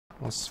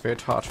Oh,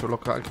 sweetheart, you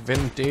look like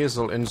Vin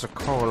Diesel in the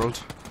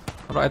cold.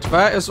 Alright,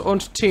 where is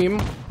und team?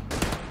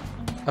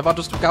 I want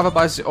us to gather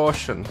by the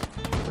ocean.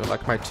 I feel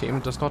like my team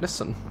does not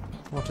listen.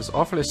 Oh, it is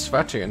awfully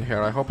sweaty in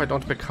here. I hope I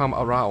don't become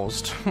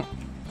aroused.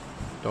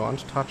 Don't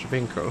touch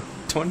Winkle.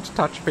 Don't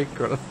touch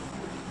Winkle.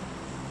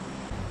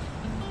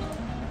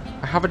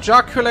 I have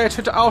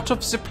ejaculated out of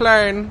the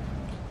plane.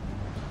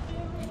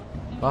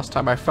 Last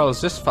time I fell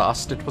this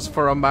fast, it was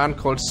for a man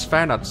called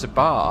Sven at the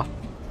bar.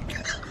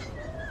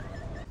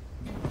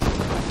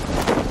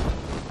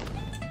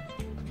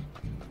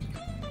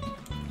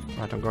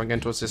 Right, I'm going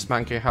into this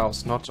manky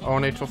house, not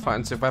only to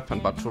find the weapon,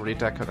 but to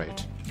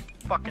redecorate.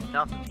 Fucking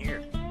nothing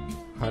here.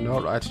 I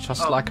know, right?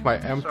 Just like my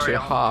empty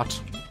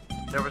heart.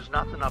 There was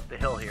nothing up the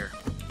hill here.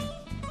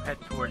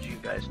 Heading towards you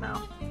guys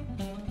now.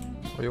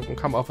 Well, you can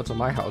come over to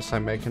my house.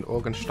 I'm making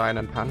Orgenstein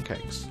and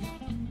pancakes.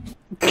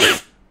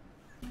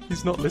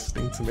 He's not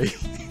listening to me.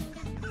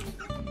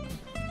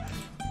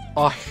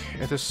 Oh,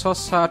 it is so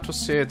sad to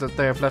see that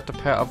they have left a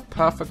pair of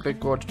perfectly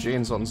good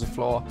jeans on the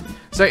floor.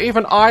 They're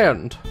even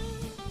ironed.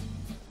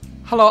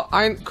 Hello,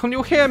 can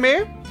you hear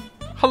me?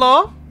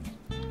 Hello?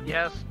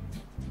 Yes.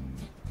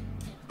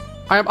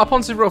 I am up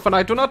on the roof and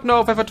I do not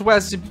know whether to wear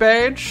the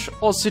beige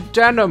or the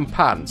denim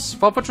pants.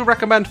 What would you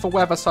recommend for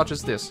weather such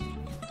as this?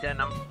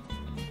 Denim.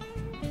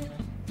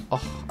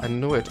 Oh, I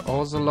knew it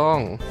all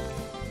along.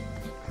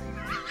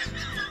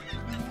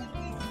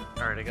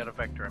 Alright, I got a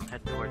vector. I'm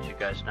heading towards you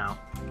guys now.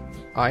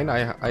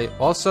 I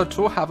also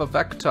too have a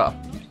vector.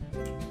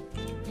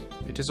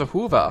 It is a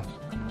Hoover.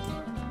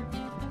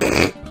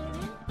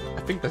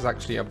 I think there's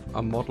actually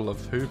a model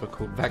of Hoover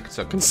called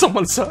Vector. Can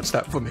someone search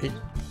that for me?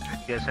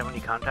 You guys have any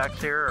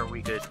contacts here, or are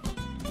we good?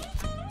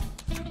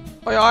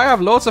 Oh yeah, I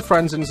have loads of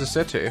friends in the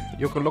city.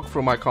 You can look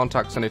through my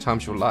contacts anytime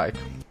you like.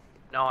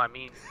 No, I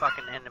mean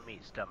fucking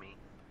enemies, dummy.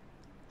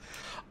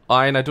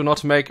 I do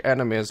not make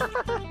enemies.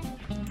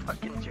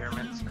 Fucking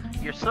Germans.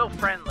 You're so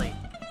friendly.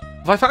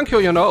 Why thank you,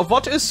 you know.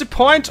 What is the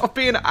point of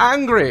being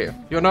angry,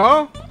 you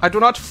know? I do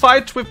not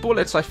fight with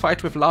bullets, I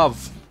fight with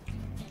love.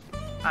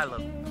 I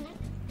love you.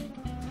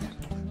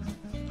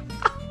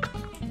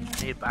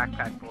 Need a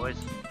backpack, boys.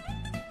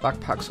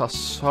 Backpacks are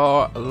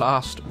so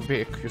last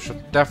week. You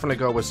should definitely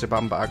go with the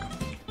bum bag.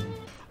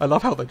 I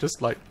love how they're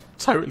just like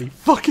totally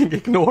fucking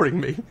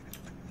ignoring me.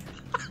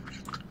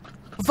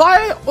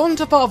 Why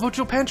wunderbar would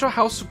you paint your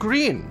house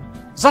green?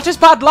 That is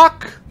bad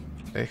luck!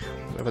 Hey,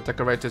 whoever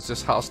decorated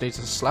this house needs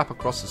a slap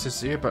across the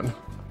zebra.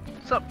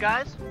 What's up,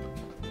 guys?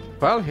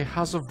 Well, he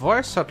has a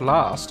voice at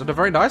last, and a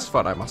very nice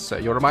one, I must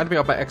say. You remind me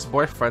of my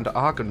ex-boyfriend,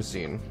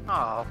 Argenzine.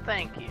 Oh,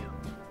 thank you.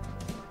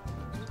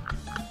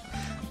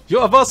 You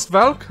are most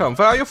welcome.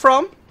 Where are you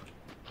from?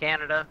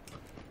 Canada.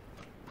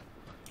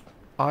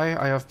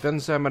 I have been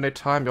there many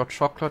times. Your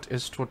chocolate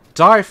is to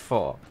die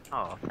for.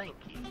 Oh, thank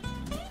you.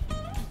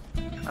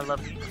 I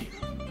love you too.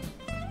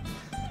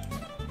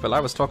 Well, I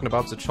was talking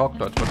about the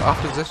chocolate, but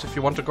after this, if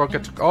you want to go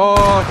get...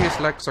 Oh, his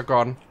legs are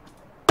gone.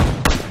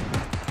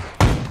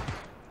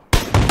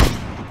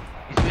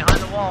 He's behind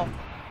the wall.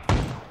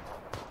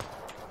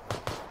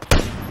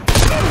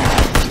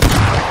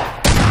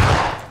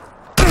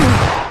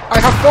 I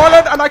have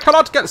fallen and I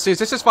cannot get... See,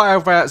 this is why I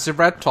wear the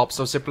red top,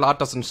 so the blood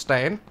doesn't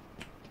stain.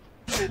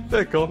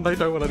 They're gone, they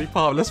don't want any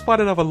part. Let's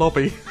find another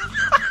lobby.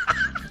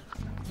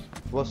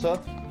 What's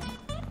up?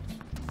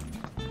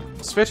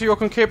 Sweetie, you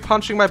can keep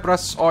punching my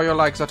breasts all you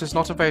like. That is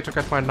not a way to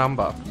get my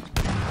number.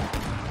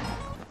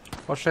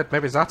 Oh shit,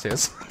 maybe that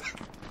is.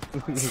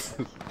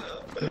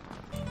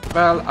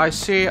 Well, I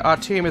see our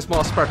team is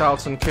more spread out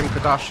than Kim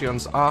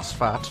Kardashian's ass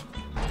fat.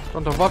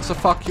 Don't know what the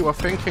fuck you were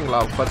thinking,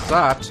 love, but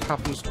that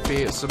happens to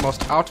be the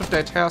most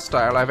out-of-date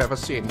hairstyle I've ever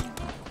seen.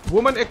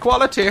 Woman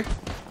equality!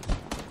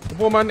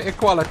 Woman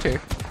equality.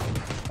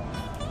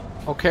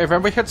 Okay,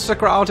 when we hit the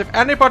ground, if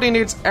anybody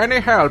needs any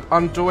help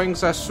undoing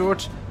their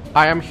suit,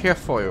 I am here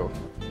for you.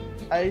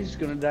 He's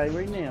gonna die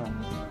right now.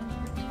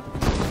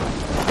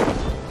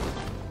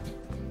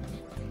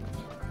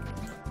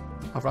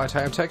 Alright,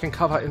 I am taking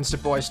cover in the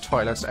boys'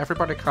 toilets.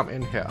 Everybody come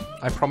in here.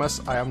 I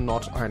promise I am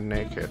not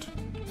naked.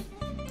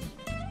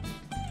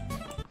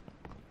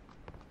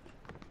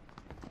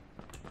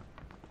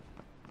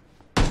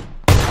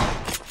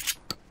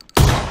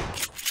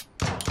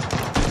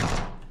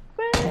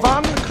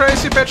 One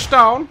crazy bitch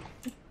down.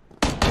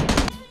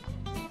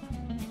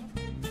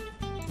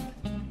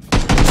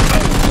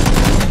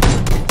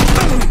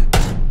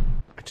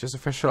 It is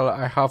official,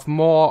 I have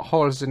more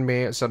holes in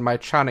me than my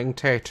Channing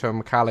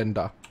Tatum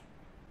calendar.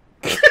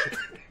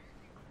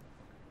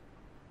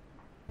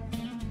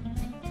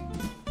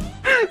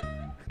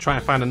 Try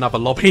and find another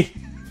lobby.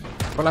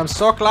 Well, I'm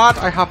so glad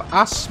I have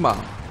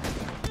asthma.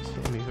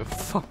 Give me the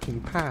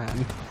fucking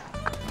pan.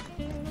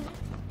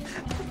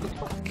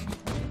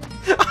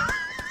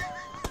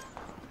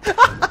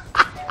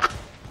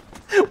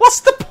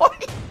 What's the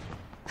point?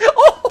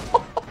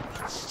 Oh,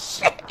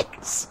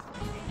 shit.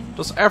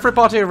 Does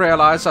everybody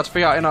realize that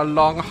we are in a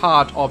long,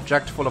 hard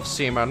object full of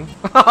semen?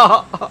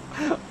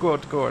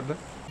 Good, good.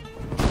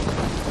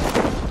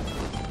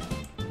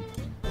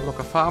 Look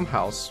a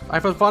farmhouse. I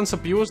was once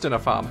abused in a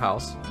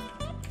farmhouse.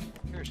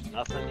 There's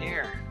nothing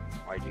here.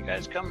 Why'd you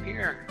guys come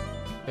here?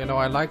 You know,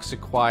 I like the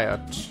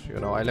quiet. You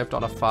know, I lived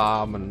on a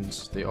farm and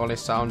the only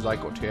sounds I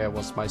could hear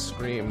was my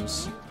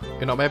screams.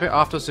 You know, maybe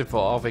after the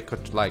war we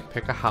could, like,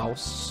 pick a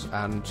house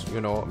and, you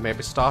know,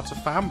 maybe start a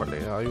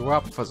family. Are you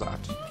up for that?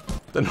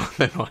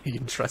 They're not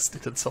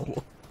interested at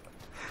all.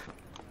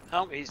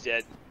 Oh, he's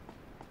dead.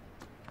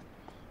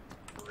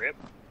 Rip.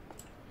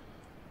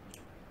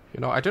 You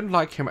know, I didn't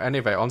like him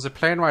anyway. On the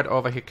plane ride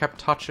over, he kept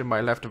touching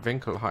my left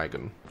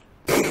Winkelhagen.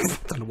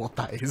 Don't know what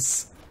that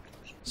is.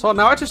 So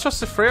now it is just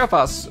the three of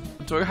us.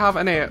 Do you have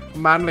any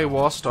manly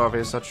war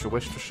stories that you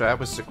wish to share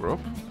with the group?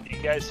 You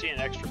guys see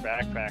an extra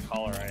backpack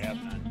hauler? I have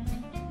none.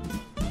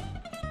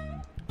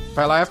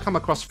 Well, I have come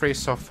across 3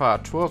 so far,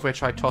 2 of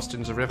which I tossed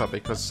in the river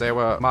because they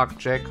were Marc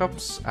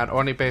Jacobs, and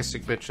only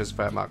basic bitches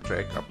were Marc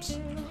Jacobs.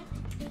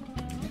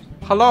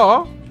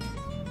 Hello?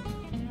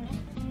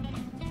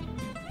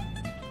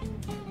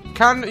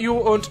 Can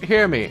you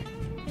hear me?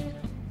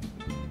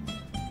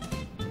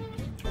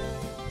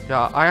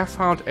 Yeah, I have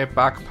found a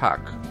backpack.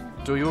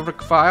 Do you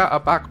require a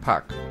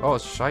backpack? Oh,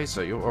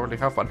 scheiße, you already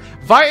have one.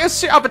 Why is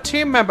the other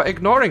team member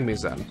ignoring me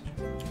then?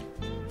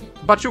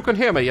 But you can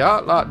hear me,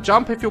 yeah?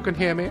 Jump if you can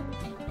hear me.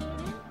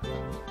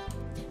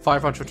 Why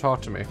won't you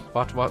talk to me?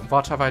 What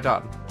have I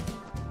done?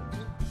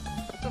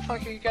 What the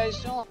fuck are you guys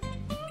doing?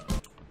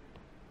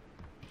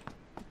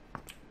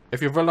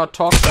 If you will not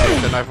talk to me,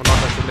 then I will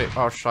not let you leave.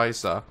 Oh,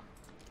 scheiße.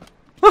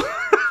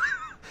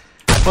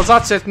 Well,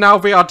 that's it. Now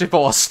we are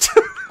divorced.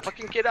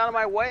 Fucking get out of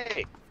my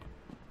way!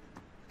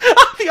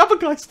 The other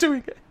guy's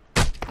doing it.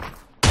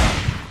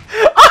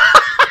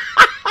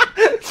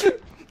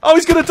 Oh,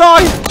 he's gonna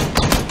die!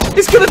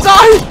 He's gonna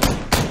die!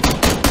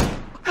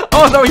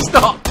 Oh no, he's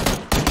not!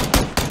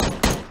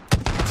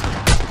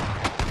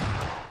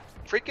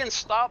 Freaking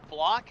stop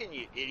blocking,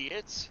 you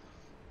idiots!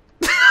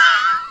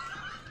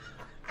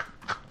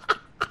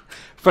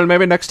 Well,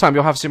 maybe next time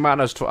you'll have the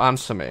manners to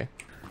answer me.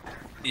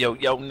 Yo,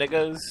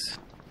 niggas.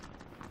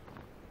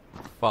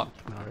 Fuck,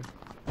 no.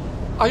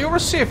 Are you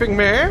receiving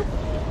me?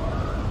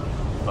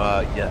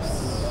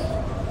 Yes.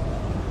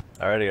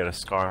 I already got a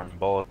scar and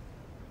bullet.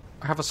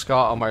 I have a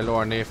scar on my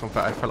lower knee from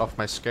where I fell off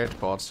my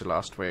skateboards the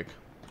last week.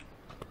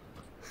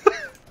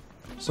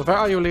 So where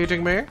are you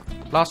leading me?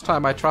 Last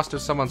time I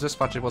trusted someone this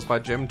much, it was my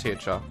gym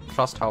teacher.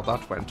 Trust how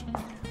that went.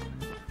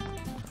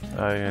 You're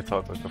gonna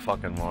talk like a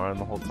fucking moron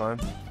the whole time?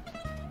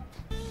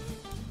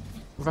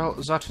 Well,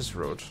 that is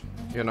rude.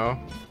 You know?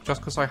 Just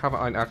because I have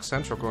an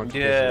accent, you're going to be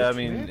Yeah, I rude to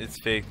mean, me? it's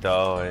fake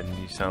though, and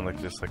you sound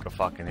like just like a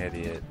fucking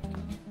idiot.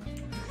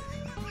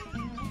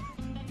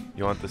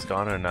 You want this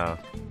gone or no?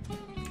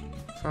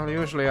 Well,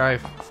 usually I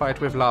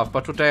fight with love,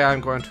 but today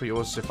I'm going to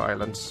use the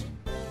violence.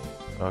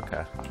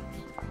 Okay.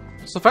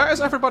 So where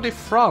is everybody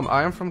from?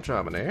 I am from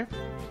Germany.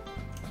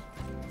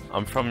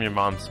 I'm from your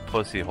mom's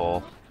pussy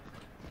hole.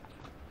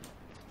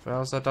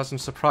 Well, that doesn't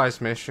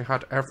surprise me. She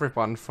had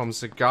everyone from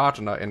the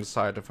gardener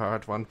inside of her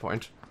at one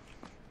point.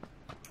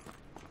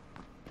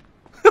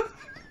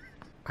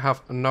 I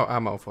have no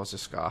ammo for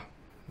this scar.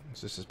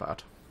 This is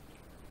bad.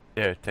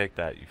 Here, take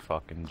that, you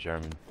fucking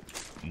German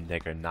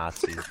nigger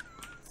Nazi.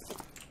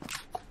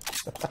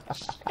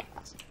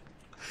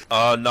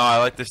 Oh no, I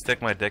like to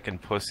stick my dick in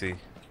pussy.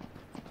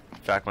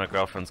 In fact, my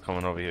girlfriend's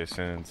coming over here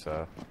soon,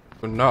 so...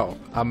 No,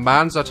 a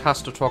man that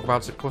has to talk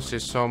about the pussy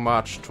so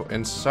much to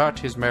insert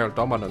his male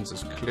dominance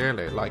is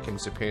clearly liking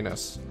the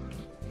penis.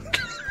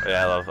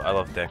 Yeah, I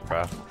love dick,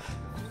 bro.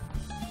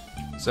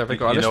 So there we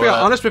go. At You least know we are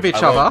what? honest with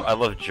each I other. I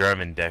love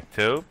German dick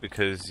too,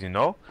 because you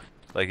know,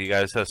 like you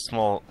guys have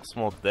small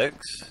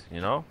dicks,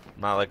 you know,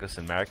 not like us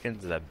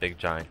Americans that have big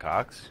giant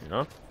cocks, you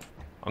know.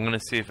 I'm gonna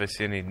see if I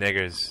see any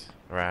niggers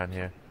around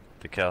here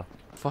to kill.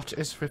 What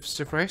is with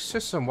the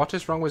racism? What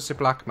is wrong with the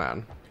black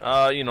man?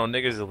 You know,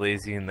 niggers are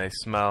lazy and they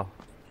smell.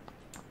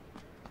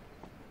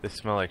 They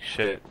smell like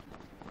shit.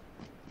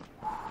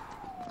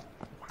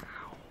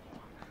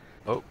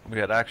 Oh, we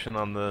got action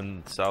on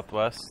the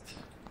southwest.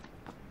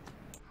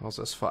 How's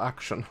this for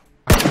action?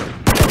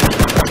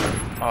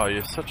 Oh,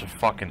 you're such a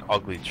fucking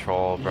ugly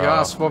troll, bro.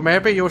 Yes, well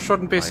maybe you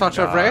shouldn't be such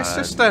a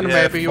racist then.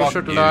 Yeah, Maybe you fuck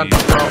should you, learn you to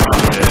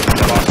fucking shit.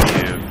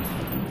 Fuck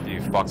you.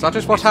 You fucking That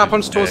is what piece of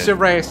happens to shit. the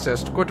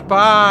racist.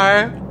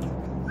 Goodbye.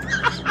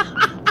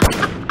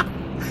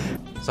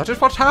 That is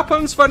what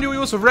happens when you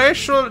use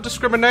racial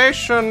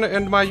discrimination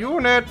in my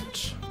unit.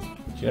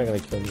 You're not gonna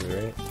kill me,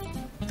 right?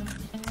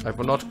 I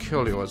will not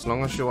kill you as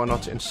long as you are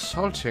not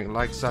insulting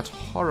like that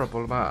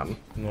horrible man.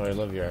 No, I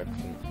love your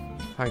accent.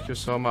 Thank you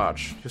so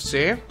much. You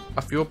see?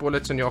 A few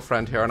bullets in your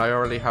friend here and I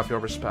already have your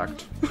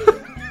respect.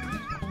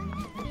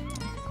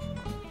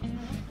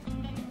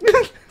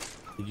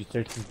 Did you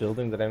search this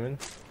building that I'm in?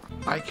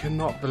 I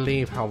cannot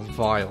believe how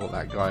vile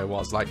that guy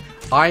was. Like,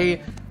 I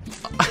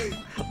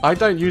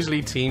don't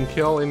usually team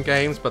kill in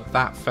games, but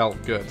that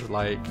felt good.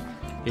 Like,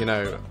 you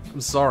know,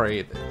 I'm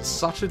sorry.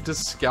 Such a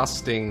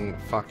disgusting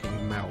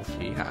fucking mouth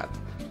he had.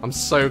 I'm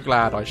so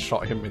glad I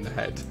shot him in the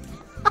head.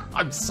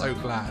 I'm so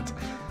glad.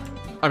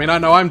 I mean, I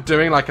know I'm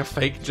doing like a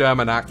fake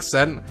German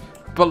accent,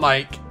 But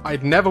like,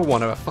 I'd never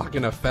want to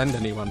fucking offend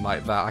anyone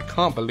like that. I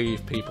can't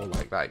believe people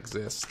like that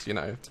exist, you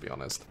know, to be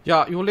honest.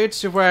 Yeah, you lead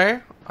the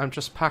way. I'm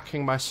just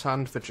packing my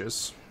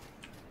sandwiches.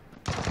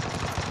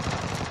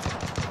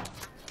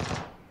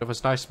 It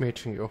was nice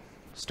meeting you.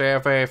 Stay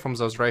away from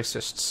those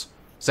racists.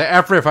 They're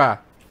everywhere!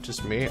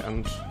 Just me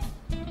and...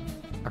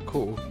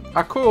 Aku.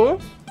 Aku!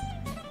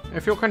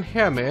 If you can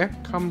hear me,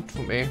 come to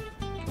me.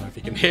 Well, if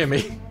you can hear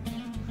me.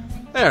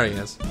 There he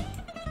is.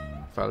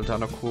 Well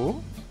done,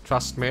 Aku.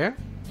 Trust me.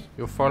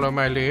 You follow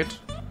my lead.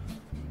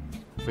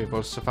 We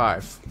will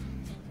survive.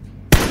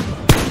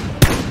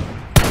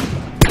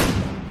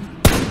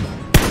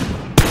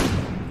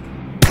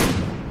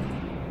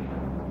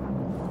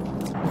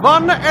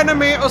 One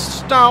enemy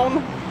is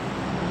down.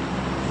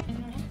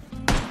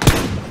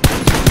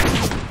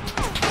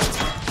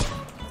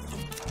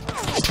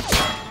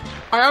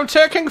 I am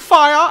taking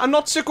fire, and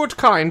not the good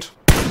kind.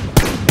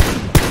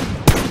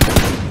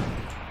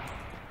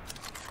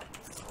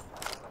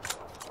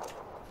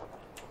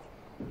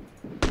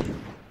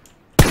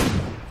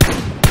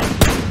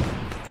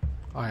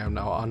 I am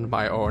now on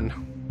my own.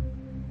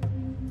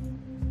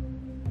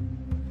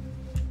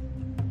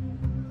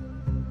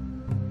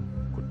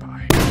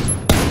 Goodbye.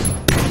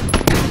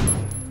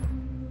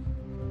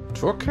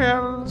 2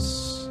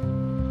 kills.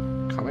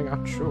 Coming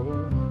at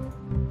you.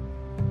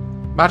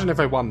 Imagine if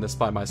I won this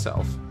by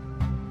myself.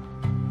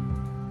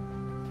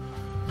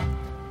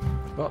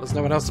 Well, there's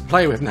no one else to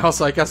play with now,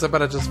 so I guess I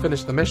better just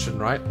finish the mission,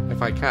 right?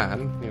 If I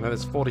can. You know,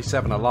 there's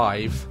 47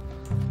 alive.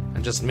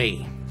 And just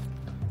me.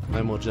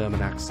 No more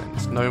German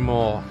accents. No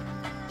more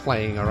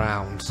playing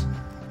around.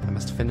 I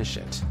must finish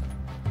it.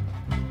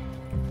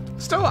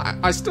 Still,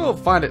 I still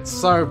find it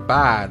so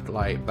bad,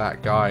 like,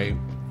 that guy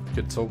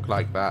could talk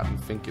like that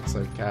and think it's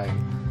okay.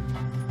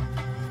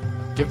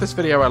 Give this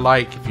video a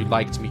like if you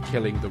liked me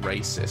killing the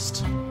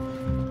racist.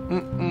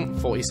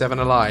 47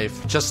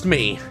 alive. Just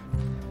me.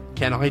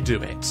 Can I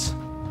do it?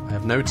 I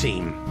have no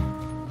team.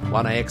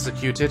 1 I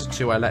executed,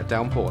 2 I let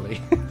down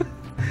poorly.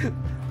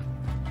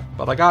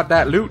 But I got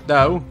that loot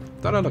though.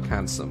 Don't I look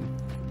handsome?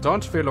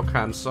 Don't we look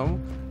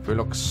handsome? We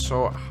look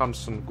so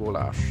handsome,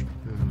 goulash.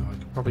 I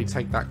could probably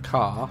take that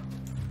car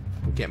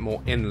and get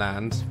more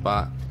inland,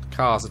 but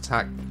cars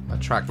attract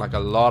like a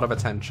lot of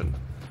attention.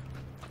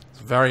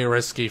 Very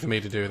risky for me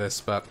to do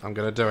this, but I'm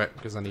gonna do it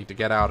because I need to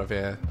get out of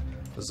here.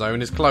 The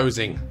zone is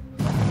closing.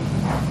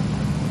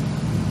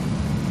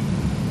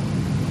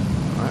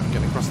 Alright, I'm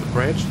getting across the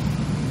bridge.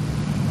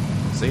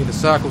 See, the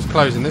circle's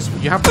closing. This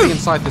you have to be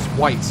inside this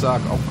white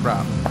circle. Oh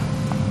crap.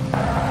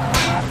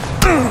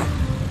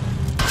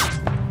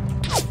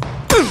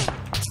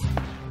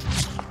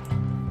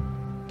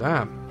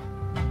 Damn.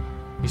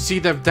 You see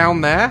them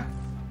down there?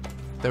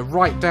 They're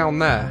right down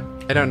there.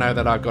 They don't know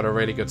that I've got a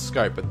really good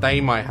scope, but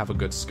they might have a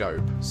good scope,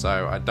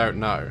 so I don't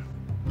know.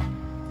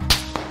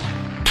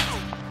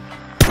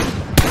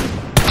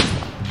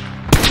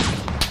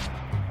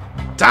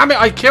 Damn it,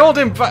 I killed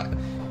him, but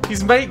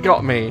his mate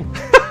got me.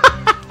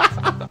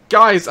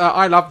 Guys,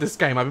 I love this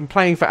game. I've been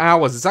playing for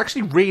hours. It's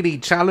actually really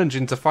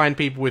challenging to find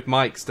people with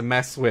mics to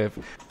mess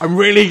with. I'm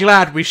really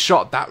glad we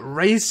shot that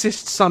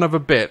racist son of a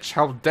bitch.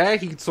 How dare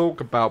he talk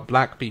about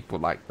black people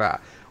like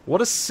that?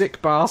 What a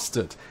sick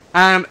bastard.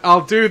 And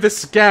I'll do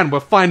this again.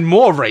 We'll find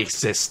more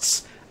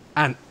racists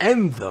and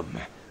end them.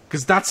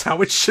 Because that's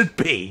how it should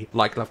be.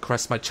 Like, love,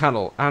 caress my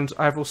channel. And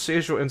I will see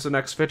you in the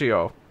next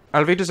video.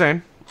 Auf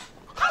Wiedersehen.